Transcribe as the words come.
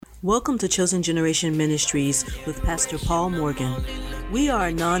Welcome to Chosen Generation Ministries with Pastor Paul Morgan. We are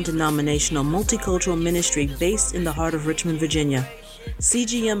a non-denominational multicultural ministry based in the heart of Richmond, Virginia.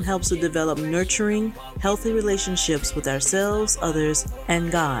 CGM helps to develop nurturing, healthy relationships with ourselves, others,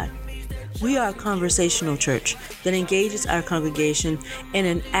 and God. We are a conversational church that engages our congregation in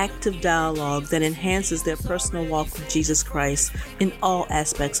an active dialogue that enhances their personal walk with Jesus Christ in all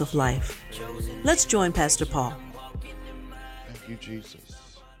aspects of life. Let's join Pastor Paul. Thank you, Jesus.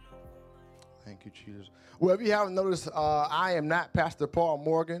 Thank you, Jesus. Well, if you haven't noticed, I am not Pastor Paul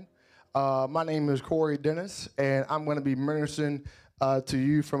Morgan. My name is Corey Dennis, and I'm going to be ministering to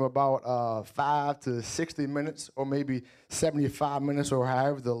you from about 5 to 60 minutes, or maybe 75 minutes, or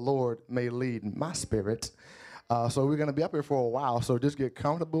however the Lord may lead my spirit. So we're going to be up here for a while, so just get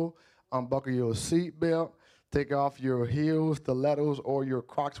comfortable, unbuckle your seatbelt, take off your heels, stilettos, or your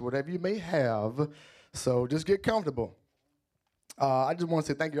Crocs, whatever you may have. So just get comfortable. I just want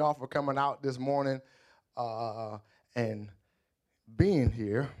to say thank you all for coming out this morning and being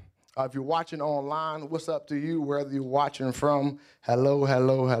here. If you're watching online, what's up to you, wherever you're watching from? Hello,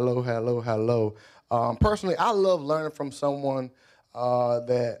 hello, hello, hello, hello. Personally, I love learning from someone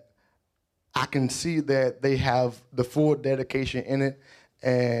that I can see that they have the full dedication in it,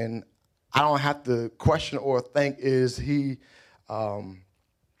 and I don't have to question or think, is he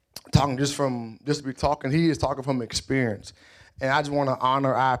talking just to be talking? He is talking from experience. And I just want to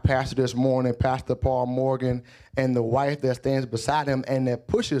honor our pastor this morning, Pastor Paul Morgan, and the wife that stands beside him and that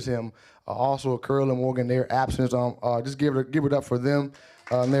pushes him, also Curly Morgan, their absence. Just give it up for them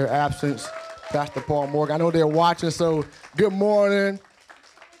in their absence, Pastor Paul Morgan. I know they're watching, so good morning.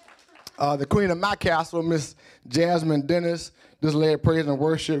 The queen of my castle, Miss Jasmine Dennis, just led praise and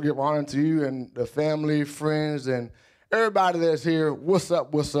worship. Give honor to you and the family, friends, and everybody that's here. What's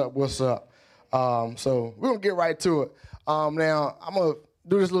up, what's up, what's up? So we're going to get right to it. Now, I'm going to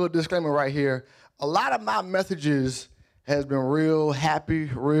do this little disclaimer right here. A lot of my messages has been real happy,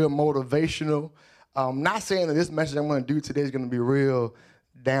 real motivational. Not saying that this message I'm going to do today is going to be real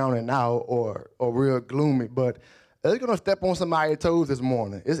down and out or real gloomy, but it's going to step on somebody's toes this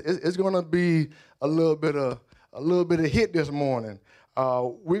morning. It's going to be a little bit of hit this morning.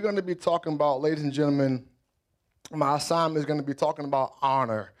 We're going to be talking about, ladies and gentlemen, my assignment is going to be talking about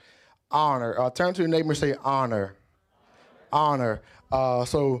honor. Honor. Turn to your neighbor and say honor. Honor.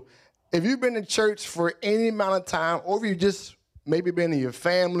 So if you've been in church for any amount of time, or if you just maybe been in your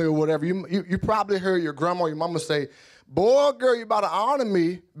family or whatever, you probably heard your grandma or your mama say, boy, girl, you about to honor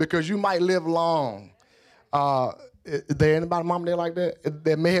me because you might live long. Is there anybody, mom, there like that?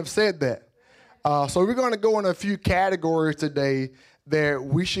 That may have said that. So we're going to go in a few categories today that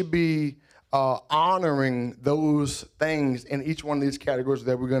we should be honoring those things in each one of these categories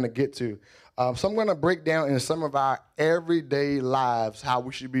that we're going to get to. So I'm going to break down in some of our everyday lives how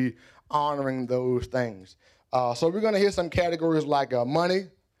we should be honoring those things. So we're going to hear some categories like money.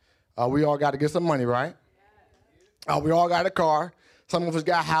 We all got to get some money, right? We all got a car. Some of us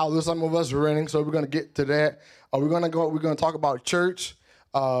got houses. Some of us are renting. So we're going to get to that. We're going to talk about church,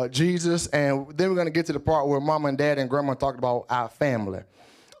 Jesus, and then we're going to get to the part where mama and dad and grandma talked about our family.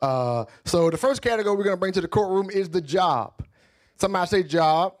 So the first category we're going to bring to the courtroom is the job. Somebody say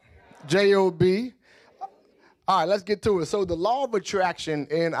job. J-O-B. All right, let's get to it. So the law of attraction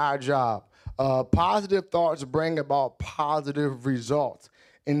in our job. Positive thoughts bring about positive results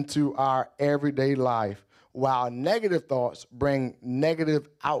into our everyday life, while negative thoughts bring negative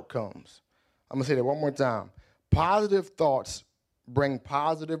outcomes. I'm going to say that one more time. Positive thoughts bring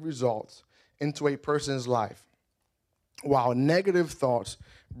positive results into a person's life, while negative thoughts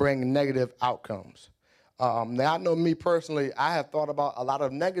bring negative outcomes. Now, I know me personally, I have thought about a lot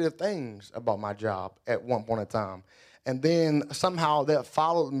of negative things about my job at one point in time. And then somehow that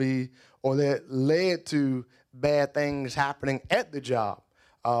followed me, or that led to bad things happening at the job,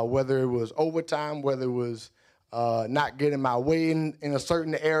 whether it was overtime, whether it was not getting my way in a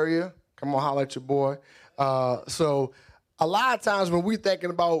certain area. Come on, holler at your boy. So a lot of times when we're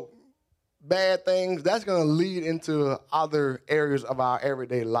thinking about bad things, that's going to lead into other areas of our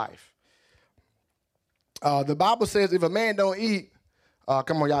everyday life. The Bible says if a man don't eat,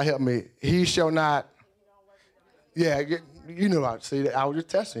 come on, y'all help me, he shall not. Yeah, you know I see that. I was just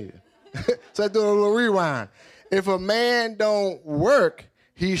testing you. So let's do a little rewind. If a man don't work,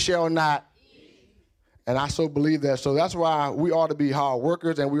 he shall not. And I so believe that. So that's why we ought to be hard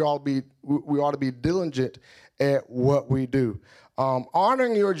workers, and we ought to be diligent at what we do.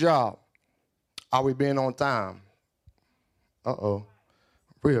 Honoring your job. Are we being on time? Uh-oh.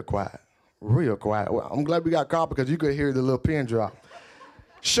 Real quiet. Real quiet. Well, I'm glad we got caught because you could hear the little pin drop.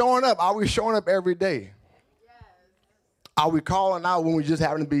 Showing up. Are we showing up every day? Are we calling out when we just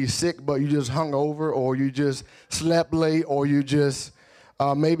happen to be sick, but you just hung over, or you just slept late, or you just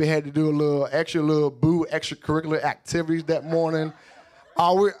maybe had to do a little extracurricular activities that morning?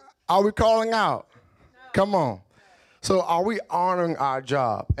 Are we calling out? Come on. So are we honoring our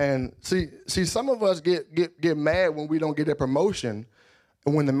job? And see, some of us get mad when we don't get a promotion,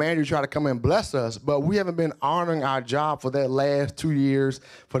 and when the manager try to come and bless us, but we haven't been honoring our job for that last 2 years,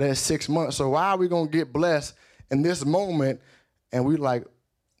 for that 6 months. So why are we gonna get blessed in this moment? And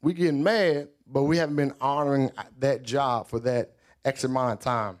we getting mad, but we haven't been honoring that job for that X amount of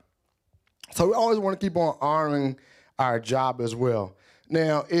time. So we always want to keep on honoring our job as well.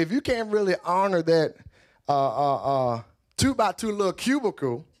 Now, if you can't really honor that 2x2 little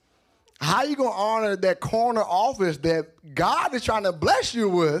cubicle, how you gonna honor that corner office that God is trying to bless you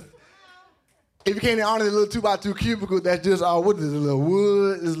with if you can't honor the little 2x2 cubicle that's just, what is it, a little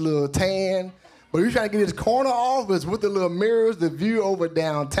wood, this little tan? But you're trying to get this corner office with the little mirrors, the view over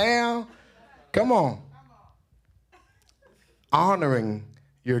downtown. Come on. Honoring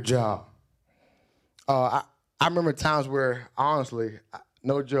your job. I remember times where, honestly,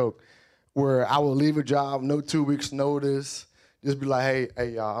 no joke, where I would leave a job, no 2 weeks notice, just be like, hey,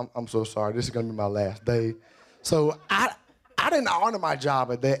 y'all, I'm so sorry. This is gonna be my last day. So I didn't honor my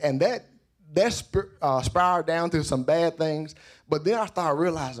job at that, and that spiraled down to some bad things. But then I started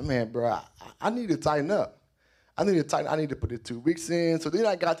realizing, man, bro, I need to tighten up. I need to put the 2 weeks in. So then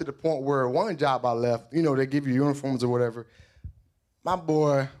I got to the point where one job I left, they give you uniforms or whatever. My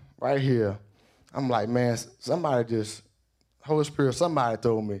boy right here, I'm like, man, Holy Spirit, somebody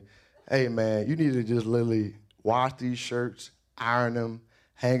told me, hey, man, you need to just literally wash these shirts, iron them,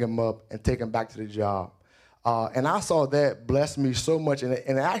 hang them up, and take them back to the job. And I saw that bless me so much, and it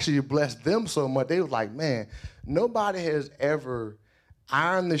actually blessed them so much. They was like, man, nobody has ever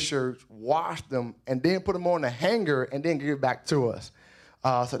ironed the shirts, washed them, and then put them on the hanger and then give it back to us.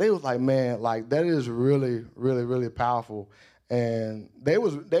 So they was like, man, like that is really, really, really powerful. And they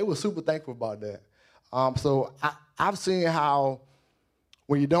was super thankful about that. So I've seen how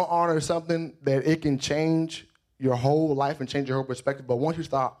when you don't honor something, that it can change your whole life and change your whole perspective. But once you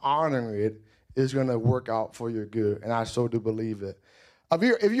start honoring it, it's going to work out for your good. And I so do believe it.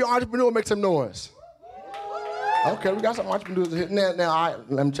 If you're an entrepreneur, make some noise. Okay, we got some entrepreneurs here. Now, all right,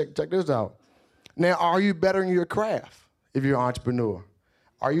 let me check this out. Now, are you bettering your craft if you're an entrepreneur?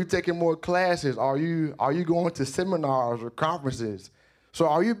 Are you taking more classes? Are you going to seminars or conferences? So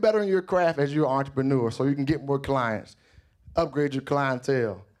are you bettering your craft as you're an entrepreneur so you can get more clients, upgrade your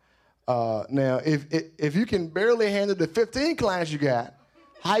clientele? Now, if you can barely handle the 15 clients you got,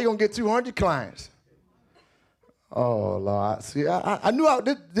 how you gonna get 200 clients? Oh, Lord. See, I knew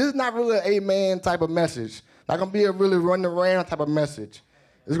this is not really an amen type of message. Not gonna be a really run around type of message.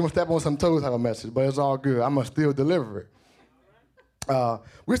 It's gonna step on some toes type of message, but it's all good. I'm gonna still deliver it.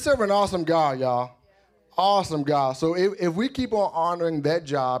 We serve an awesome God, y'all. Awesome God. So if we keep on honoring that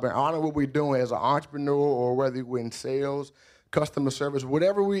job and honoring what we're doing as an entrepreneur, or whether we're in sales, customer service,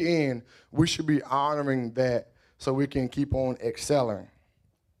 whatever we're in, we should be honoring that so we can keep on excelling.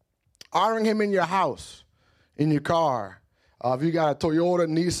 Honoring him in your house, in your car. If you got a Toyota,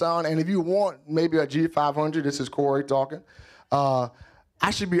 Nissan, and if you want maybe a G500, this is Corey talking, I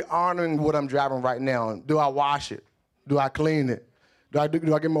should be honoring what I'm driving right now. Do I wash it? Do I clean it? Do I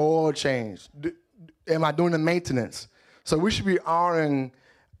get my oil changed? Am I doing the maintenance? So we should be honoring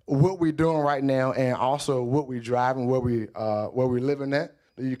what we're doing right now, and also what we driving, where we living at.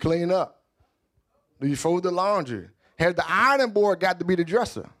 Do you clean up? Do you fold the laundry? Has the ironing board got to be the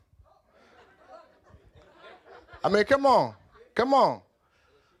dresser? I mean, come on. Yeah,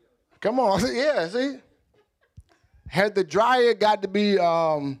 see? Has the dryer got to be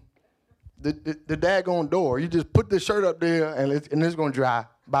the daggone door? You just put the shirt up there, and it's going to dry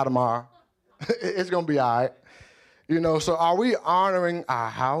by tomorrow. It's going to be all right. So are we honoring our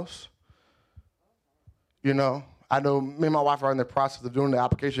house? I know me and my wife are in the process of doing the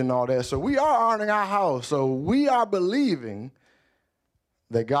application and all that. So we are honoring our house. So we are believing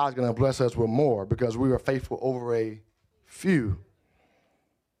that God's going to bless us with more because we were faithful over a few.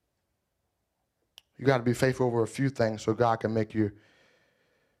 You got to be faithful over a few things so God can make you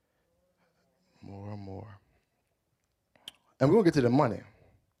more and more. And we're going to get to the money.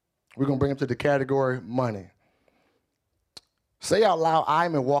 We're going to bring it to the category money. Say out loud, I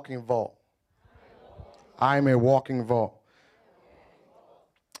am a walking vault. I am a walking vault.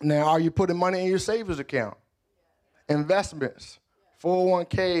 Now, are you putting money in your savings account? Investments,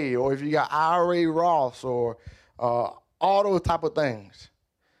 401k, or if you got IRA, Roth, or all those type of things.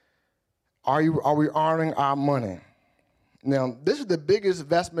 Are we honoring our money? Now, this is the biggest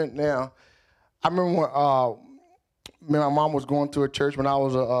investment now. I remember me and my mom was going to a church when I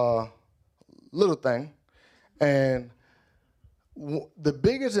was a little thing, and the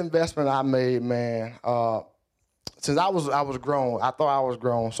biggest investment I made, man, since I was grown, I thought I was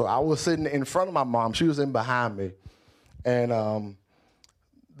grown, so I was sitting in front of my mom. She was in behind me, and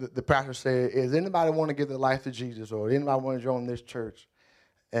the pastor said, "Is anybody want to give their life to Jesus, or anybody want to join this church?"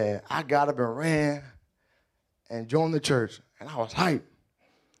 And I got up and ran and joined the church, and I was hyped.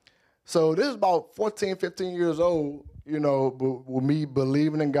 So this is about 14, 15 years old, you know, with me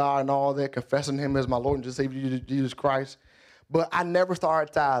believing in God and all that, confessing Him as my Lord and Savior, Jesus Christ. But I never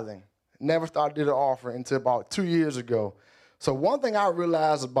started tithing, never started did an offering until about 2 years ago. So one thing I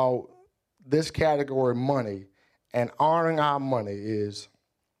realized about this category, money, and honoring our money is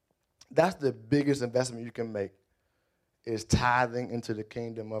that's the biggest investment you can make, is tithing into the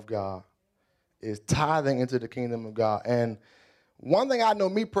kingdom of God, is tithing into the kingdom of God. And one thing I know,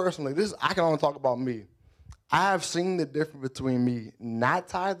 me personally, I can only talk about me. I have seen the difference between me not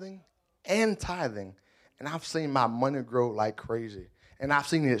tithing and tithing, and I've seen my money grow like crazy. And I've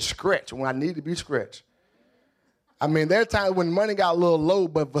seen it stretch when I need to be stretched. I mean, there are times when money got a little low,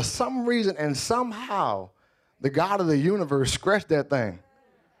 but for some reason and somehow, the God of the universe stretched that thing.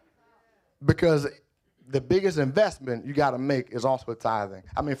 Because the biggest investment you got to make is also tithing.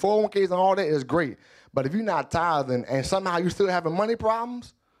 I mean, 401ks and all that is great, but if you're not tithing and somehow you're still having money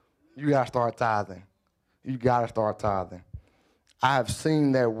problems, you got to start tithing. You got to start tithing. I have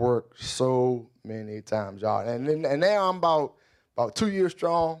seen that work so many times, y'all. And now I'm about 2 years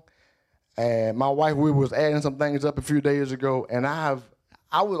strong, and my wife, we was adding some things up a few days ago, and I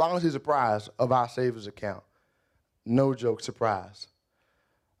was honestly surprised of our savings account. No joke, surprised.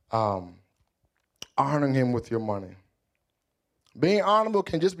 Honoring Him with your money. Being honorable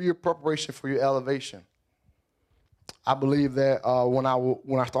can just be your preparation for your elevation. I believe that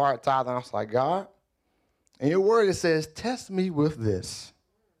when I started tithing, I was like, God, in your word it says, test me with this.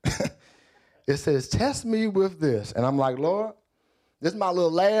 It says, test me with this. And I'm like, Lord, this is my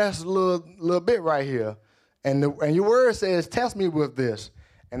last little bit right here. And your word says, test me with this.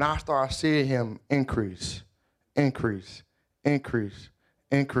 And I start seeing Him increase, increase, increase,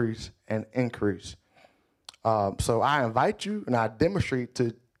 increase, and increase. So I invite you and I demonstrate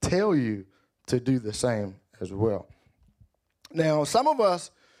to tell you to do the same as well. Now, some of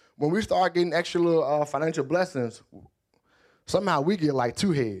us, when we start getting extra little financial blessings, somehow we get like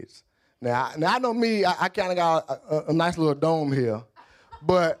two heads. Now I know me, I kind of got a nice little dome here,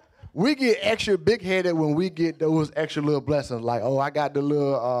 but we get extra big-headed when we get those extra little blessings. Like, oh, I got the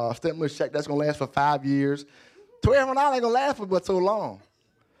little stimulus check that's going to last for 5 years. $1,200 ain't going to last for but so long.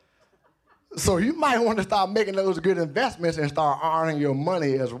 So you might want to start making those good investments and start honoring your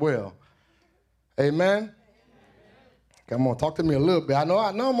money as well. Amen? Come on, talk to me a little bit. I know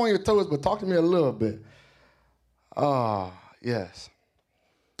I'm on your toes, but talk to me a little bit. Yes.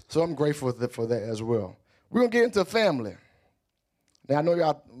 So I'm grateful for that as well. We're going to get into family. Now, I know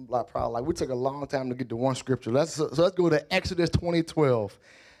y'all probably like, we took a long time to get to one scripture. Let's go to Exodus 20:12.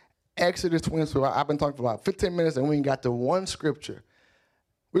 Exodus 20:12. I've been talking for about 15 minutes, and we ain't got to one scripture.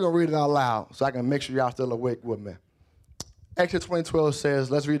 We're going to read it out loud so I can make sure y'all still awake with me. Exodus 20:12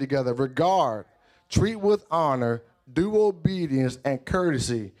 says, let's read together. Regard, treat with honor, do obedience and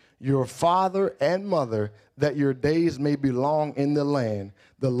courtesy your father and mother, that your days may be long in the land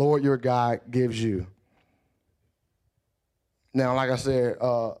the Lord your God gives you. Now, like I said,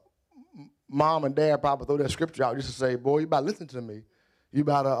 mom and dad probably throw that scripture out just to say, boy, you better listen to me. You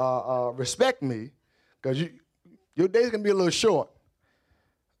better respect me, because your days can be a little short.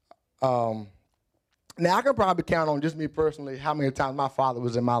 Now, I can probably count on just me personally how many times my father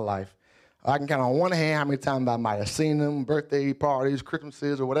was in my life. I can count on one hand how many times I might have seen him, birthday parties,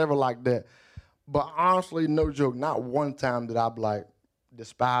 Christmases, or whatever like that. But honestly, no joke, not one time did I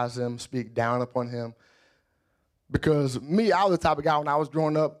despise him, speak down upon him. Because me, I was the type of guy when I was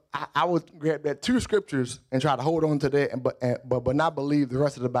growing up, I would grab that two scriptures and try to hold on to that, but not believe the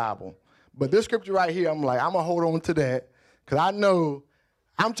rest of the Bible. But this scripture right here, I'm going to hold on to that, because I know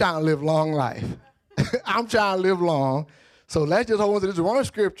I'm trying to live long life. I'm trying to live long. So let's just hold on to this one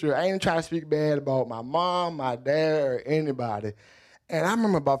scripture. I ain't trying to speak bad about my mom, my dad, or anybody. And I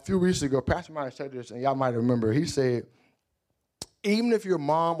remember about a few weeks ago, Pastor Myers said this, and y'all might remember. He said, even if your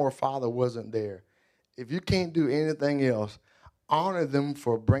mom or father wasn't there, if you can't do anything else, honor them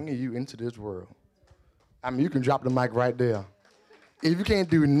for bringing you into this world. I mean, you can drop the mic right there. If you can't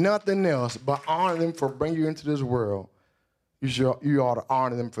do nothing else but honor them for bringing you into this world, you ought to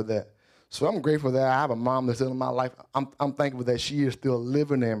honor them for that. So I'm grateful that I have a mom that's still in my life. I'm thankful that she is still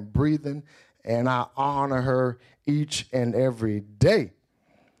living and breathing, and I honor her each and every day.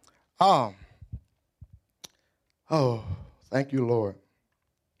 Oh, thank you, Lord.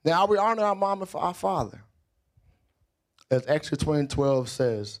 Now, we honor our mom and our father. As Exodus 20:12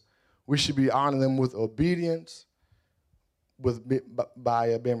 says, we should be honoring them with obedience,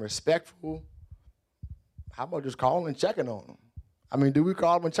 by being respectful. How about just calling and checking on them? I mean, do we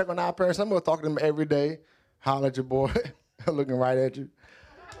call them and check on our parents? Some of us talk to them every day, holler at your boy, looking right at you.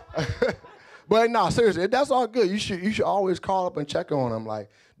 But no, seriously, that's all good. You should always call up and check on them. Like,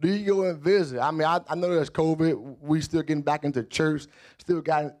 do you go and visit? I mean, I know there's COVID. We still getting back into church, still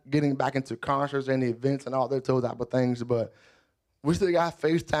getting back into concerts and events and all those type of things. But we still got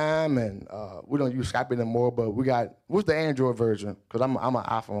FaceTime, and we don't use Skype anymore. But we got, what's the Android version? Because I'm an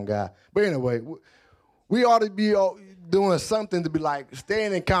iPhone guy. But anyway, we ought to be doing something to be like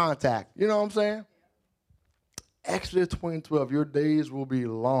staying in contact. You know what I'm saying? Exodus 20:12, your days will be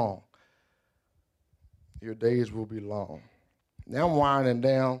long. Your days will be long. Now I'm winding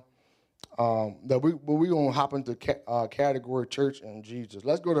down. We're going to hop into category church and Jesus.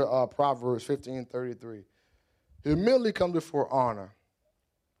 Let's go to Proverbs 15:33. Humility comes before honor.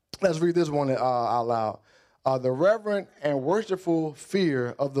 Let's read this one out loud. The reverent and worshipful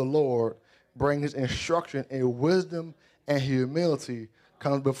fear of the Lord brings instruction in wisdom, and humility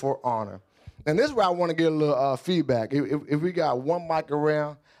comes before honor. And this is where I want to get a little feedback. If we got one mic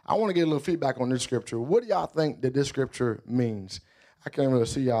around, I want to get a little feedback on this scripture. What do y'all think that this scripture means? I can't really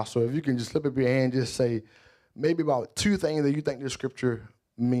see y'all, so if you can just slip up your hand and just say maybe about 2 things that you think this scripture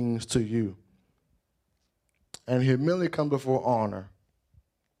means to you. And humility comes before honor.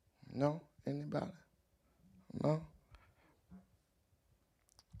 No? Anybody? No?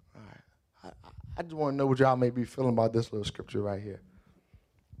 All right. I just want to know what y'all may be feeling about this little scripture right here.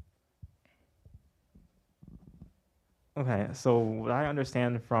 Okay, so what I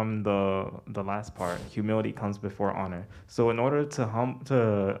understand from the last part, humility comes before honor. So in order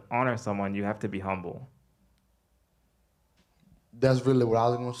to honor someone, you have to be humble. That's really what I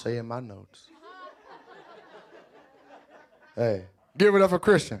was going to say in my notes. Hey, give it up for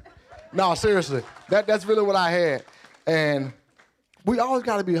Christian. No, seriously, that's really what I had. And we always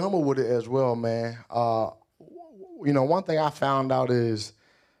got to be humble with it as well, man. One thing I found out is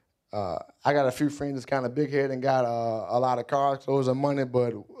I got a few friends that's kind of big-headed and got a lot of cars, clothes, and money,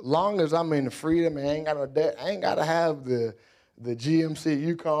 but long as I'm in freedom and I ain't got no debt, I ain't got to have the GMC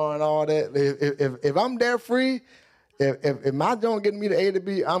Yukon and all that. If I'm debt free, if my joint getting me to A to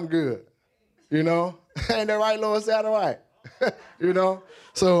B, I'm good. You know? Ain't that right, Lord? Is that all right? You know?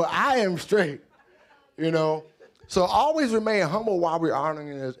 So I am straight. You know? So always remain humble while we're honoring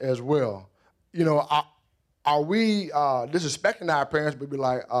it as well. You know, are we disrespecting our parents, but be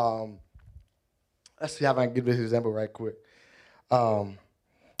like, let's see how I can give this example right quick. Are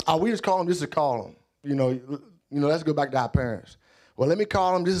we just calling them just to call them? You know, let's go back to our parents. Well, let me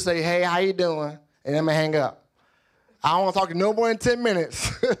call them just to say, hey, how you doing? And then I'm going to hang up. I don't want to talk to no more than 10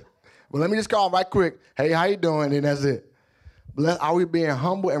 minutes. But let me just call them right quick. Hey, how you doing? And that's it. But are we being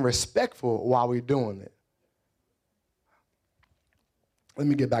humble and respectful while we're doing it? Let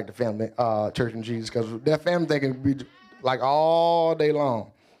me get back to family, church and Jesus, because that family thing can be like all day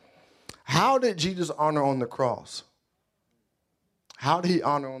long. How did Jesus honor on the cross? How did he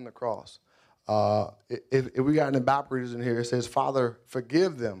honor on the cross? If we got any Bible readers in here, it says, Father,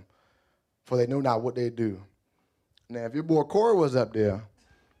 forgive them, for they know not what they do. Now, if your boy Corey was up there,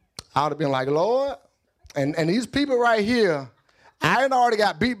 I would have been like, Lord, and these people right here, I ain't already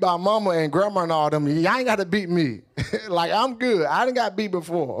got beat by mama and grandma and all them. Y'all ain't got to beat me. Like, I'm good. I done got beat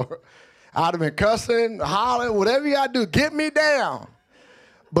before. I'd have been cussing, hollering, whatever you got to do, get me down.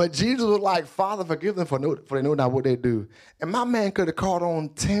 But Jesus was like, Father, forgive them for they know not what they do. And my man could have called on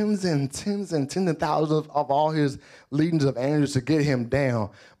tens and tens and tens of thousands of all his legions of angels to get him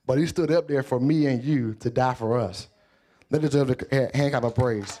down. But he stood up there for me and you to die for us. They deserve the hand clap of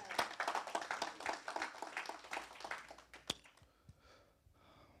praise.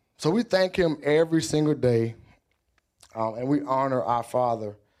 So we thank him every single day, and we honor our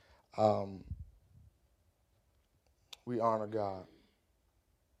Father. We honor God.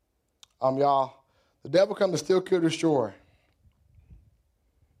 Y'all, the devil comes to steal, kill, destroy.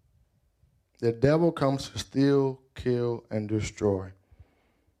 The devil comes to steal, kill, and destroy.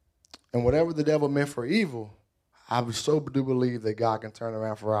 And whatever the devil meant for evil, I so do believe that God can turn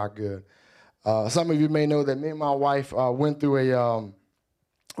around for our good. Some of you may know that me and my wife went through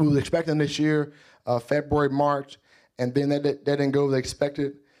we were expecting this year, February, March, and then that didn't go as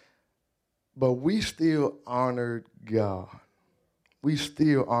expected. But we still honored God. We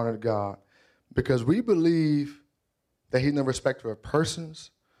still honored God because we believe that he's no respecter of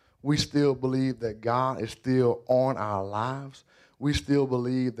persons. We still believe that God is still on our lives. we still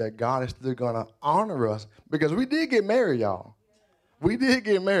believe that God is still going to honor us because we did get married, y'all. We did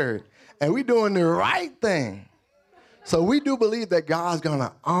get married, and we doing the right thing. So we do believe that God's going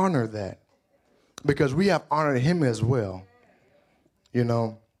to honor that because we have honored him as well. You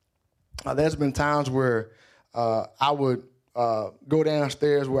know, there's been times where I would go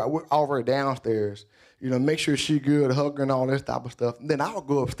downstairs, where I would over downstairs, you know, make sure she good, hug her and all this type of stuff. And then I would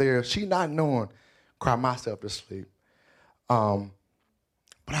go upstairs, she not knowing, cry myself to sleep. But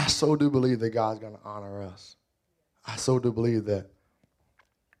I so do believe that God's going to honor us. I so do believe that.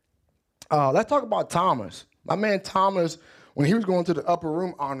 Let's talk about Thomas. My man Thomas, when he was going to the upper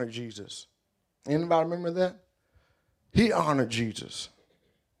room, honored Jesus. Anybody remember that? He honored Jesus.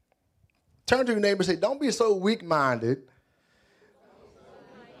 Turn to your neighbor and say, don't be so weak-minded.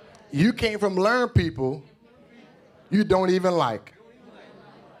 You came from learned people you don't even like.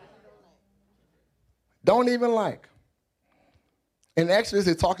 Don't even like. In Exodus,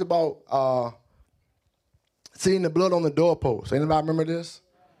 it talks about seeing the blood on the doorpost. Anybody remember this?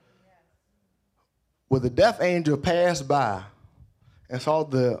 Well, the death angel passed by and saw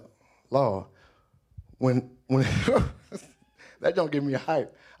the Lord. When that don't give me a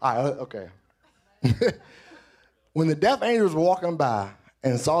hype. All right, okay. When the death angel was walking by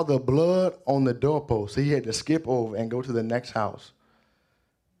and saw the blood on the doorpost, he had to skip over and go to the next house.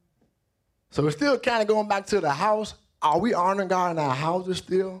 So we're still kind of going back to the house. Are we honoring God in our houses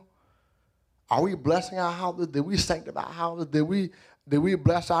still? Are we blessing our houses? Did we sanctify our houses? Did we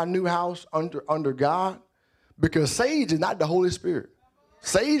bless our new house under God? Because sage is not the Holy Spirit.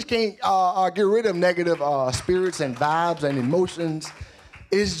 Sage can't get rid of negative spirits and vibes and emotions.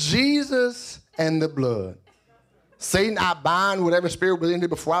 It's Jesus and the blood. Satan, I bind whatever spirit was in there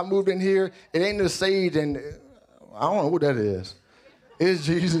before I moved in here. It ain't the sage, and I don't know what that is. It's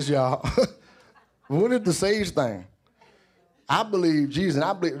Jesus, y'all. What is the sage thing? I believe Jesus, and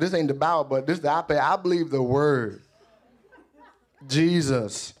I believe this ain't the Bible, but this is the iPad. I believe the word.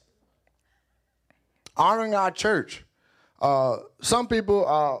 Jesus. Honoring our church. Some people,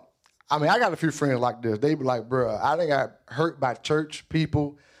 I got a few friends like this. They be like, bro, I think I got hurt by church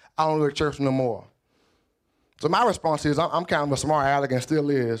people. I don't go to church no more. So my response is, I'm kind of a smart aleck and still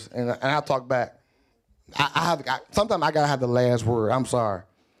is, and I talk back. Sometimes I gotta have the last word. I'm sorry,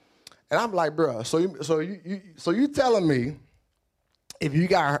 and I'm like, bro. So you telling me if you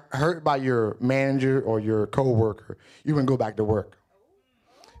got hurt by your manager or your coworker, you can go back to work?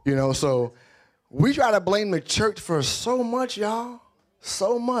 You know, so we try to blame the church for so much, y'all,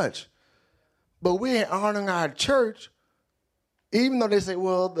 so much, but we ain't honoring our church. Even though they say,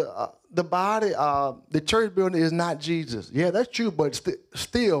 well, the body, the church building is not Jesus. Yeah, that's true, but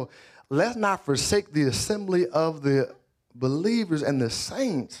still, let's not forsake the assembly of the believers and the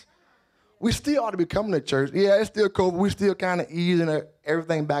saints. We still ought to be coming to church. Yeah, it's still COVID. We still kind of easing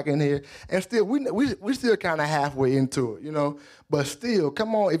everything back in here. And still, we still kind of halfway into it, you know. But still,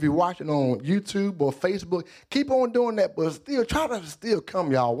 come on, if you're watching on YouTube or Facebook, keep on doing that. But still, try to still come,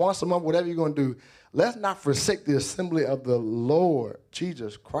 y'all. Once a month, whatever you're going to do. Let's not forsake the assembly of the Lord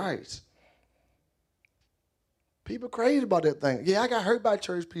Jesus Christ. People crazy about that thing. Yeah, I got hurt by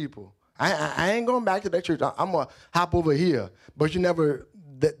church people. I ain't going back to that church. I'm going to hop over here. But you never,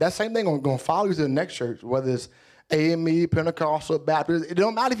 that same thing going to follow you to the next church, whether it's AME, Pentecostal, Baptist. It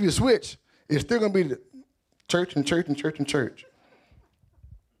don't matter if you switch. It's still going to be the church and church and church and church.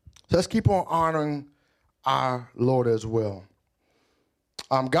 So let's keep on honoring our Lord as well.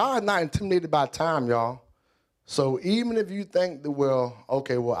 God's not intimidated by time, y'all. So even if you think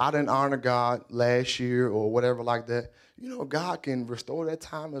that, I didn't honor God last year or whatever like that, you know, God can restore that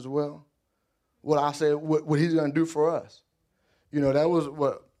time as well. What I said, what he's going to do for us. You know, that was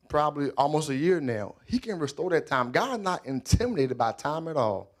probably almost a year now. He can restore that time. God's not intimidated by time at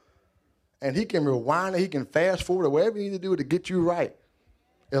all. And he can rewind it. He can fast forward or whatever you need to do to get you right,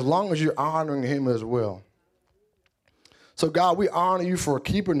 as long as you're honoring him as well. So, God, we honor you for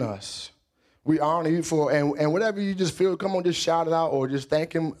keeping us. We honor you for, and whatever you just feel, come on, just shout it out or just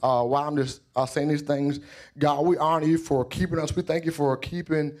thank him while I'm just saying these things. God, we honor you for keeping us. We thank you for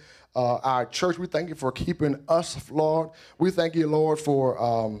keeping our church. We thank you for keeping us, Lord. We thank you, Lord, for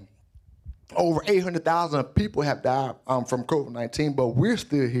over 800,000 people have died from COVID-19, but we're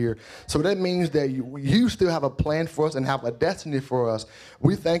still here. So that means that you still have a plan for us and have a destiny for us.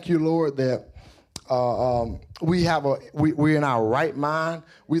 We thank you, Lord, that we're in our right mind.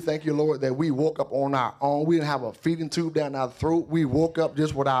 We thank you, Lord, that we woke up on our own. We didn't have a feeding tube down our throat. We woke up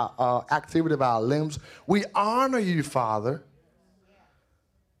just with our activity of our limbs. We honor you, Father.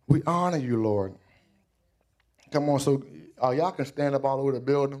 We honor you, Lord. Come on, so y'all can stand up all over the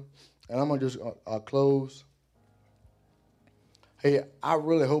building, and I'm going to just close. Hey, I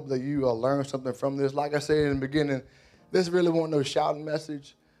really hope that you learned something from this. Like I said in the beginning, this really wasn't no shouting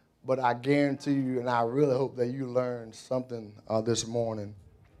message, but I guarantee you, and I really hope that you learned something this morning.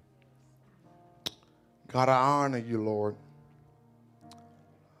 God, I honor you, Lord.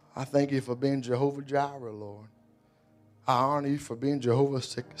 I thank you for being Jehovah Jireh, Lord. I honor you for being Jehovah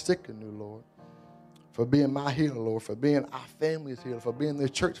Sikkenu, Lord. For being my healer, Lord. For being our family's healer. For being the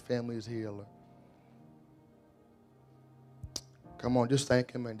church family's healer. Come on, just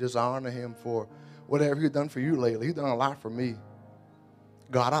thank him and just honor him for whatever he's done for you lately. He's done a lot for me.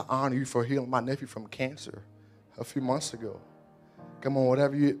 God, I honor you for healing my nephew from cancer a few months ago. Come on,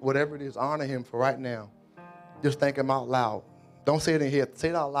 whatever it is, honor him for right now. Just thank him out loud. Don't say it in here. Say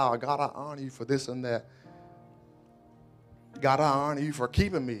it out loud. God, I honor you for this and that. God, I honor you for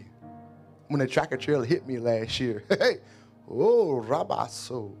keeping me when the tractor trailer hit me last year. Hey, oh, Rabbi,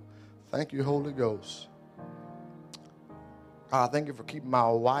 so thank you, Holy Ghost. God, I thank you for keeping my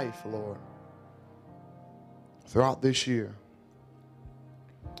wife, Lord, throughout this year.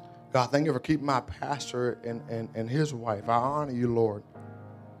 God, thank you for keeping my pastor and his wife. I honor you, Lord.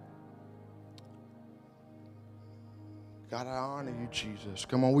 God, I honor you, Jesus.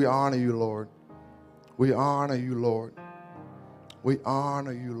 Come on, we honor you, Lord. We honor you, Lord. We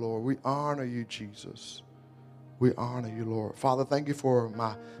honor you, Lord. We honor you, Jesus. We honor you, Lord. Father, thank you for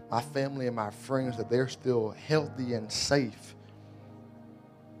my family and my friends, that they're still healthy and safe.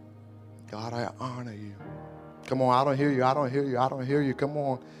 God, I honor you. Come on, I don't hear you. I don't hear you. I don't hear you. Come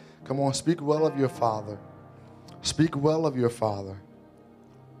on. Come on, speak well of your Father. Speak well of your Father.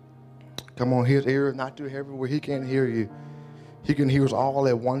 Come on, his ear is not too heavy where he can't hear you. He can hear us all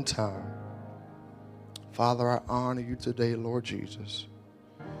at one time. Father, I honor you today, Lord Jesus.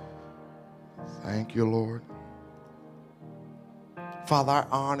 Thank you, Lord. Father, I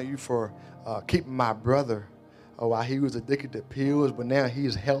honor you for keeping my brother while he was addicted to pills, but now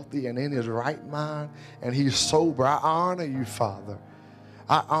he's healthy and in his right mind, and he's sober. I honor you, Father.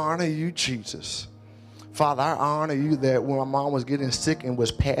 I honor you, Jesus. Father, I honor you that when my mom was getting sick and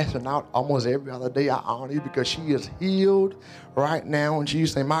was passing out almost every other day, I honor you because she is healed right now in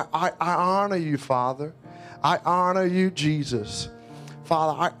Jesus' name. I honor you, Father. I honor you, Jesus.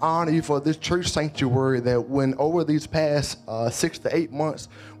 Father, I honor you for this church sanctuary that when over these past 6 to 8 months,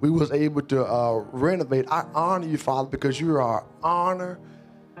 we was able to renovate. I honor you, Father, because you are honor.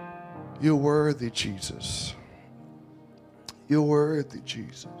 You're worthy, Jesus. You're worthy,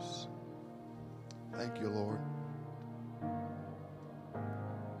 Jesus. Thank you, Lord.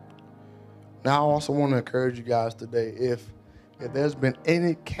 Now, I also want to encourage you guys today, if there's been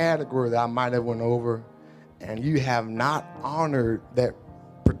any category that I might have went over and you have not honored that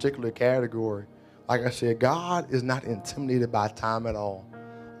particular category, like I said, God is not intimidated by time at all.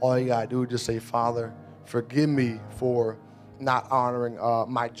 All you got to do is just say, Father, forgive me for not honoring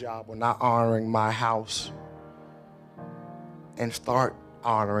my job or not honoring my house, and start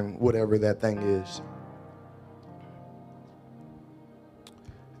honoring whatever that thing is.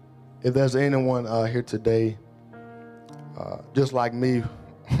 If there's anyone here today, just like me,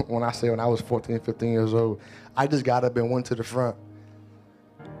 when I was 14, 15 years old, I just got up and went to the front.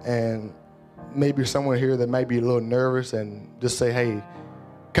 And maybe someone here that might be a little nervous and just say, hey,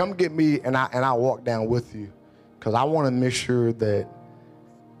 come get me, and I'll walk down with you. Because I want to make sure that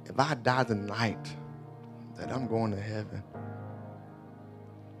if I die tonight, that I'm going to heaven.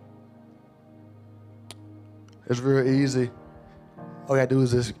 It's real easy. All you got to do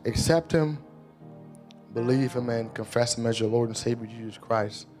is just accept him, believe him, and confess him as your Lord and Savior, Jesus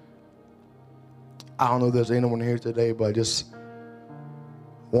Christ. I don't know if there's anyone here today, but I just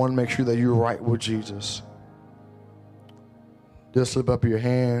want to make sure that you're right with Jesus. Just slip up your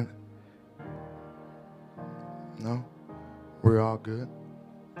hand. No? We're all good?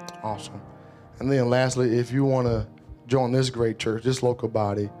 Awesome. And then lastly, if you want to join this great church, this local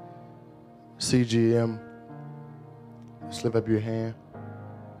body, CGM, slip up your hand.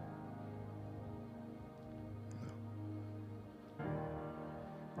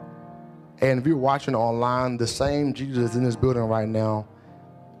 And if you're watching online, the same Jesus is in this building right now.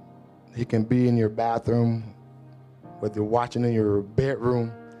 He can be in your bathroom, whether you're watching in your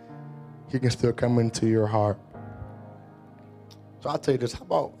bedroom, he can still come into your heart. So I'll tell you this,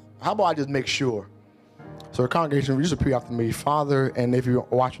 how about I just make sure? So the congregation, just repeat after me. Father, and if you're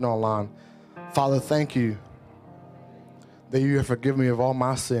watching online, Father, thank you that you have forgiven me of all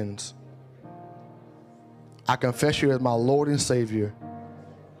my sins. I confess you as my Lord and Savior,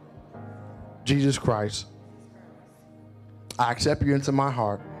 Jesus Christ. I accept you into my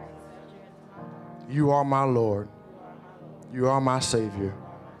heart. You are my Lord. You are my Savior.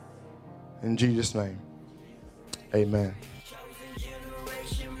 In Jesus' name, amen.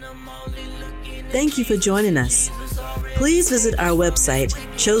 Thank you for joining us. Please visit our website,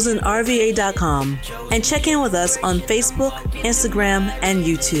 chosenrva.com, and check in with us on Facebook, Instagram, and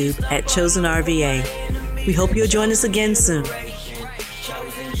YouTube at chosenrva. We hope you'll join us again soon.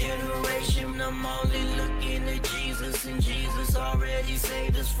 Chosen generation, I'm only looking at Jesus, and Jesus already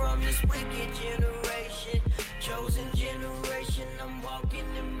saved us from this wicked generation. Chosen generation, I'm walking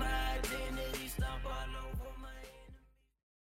in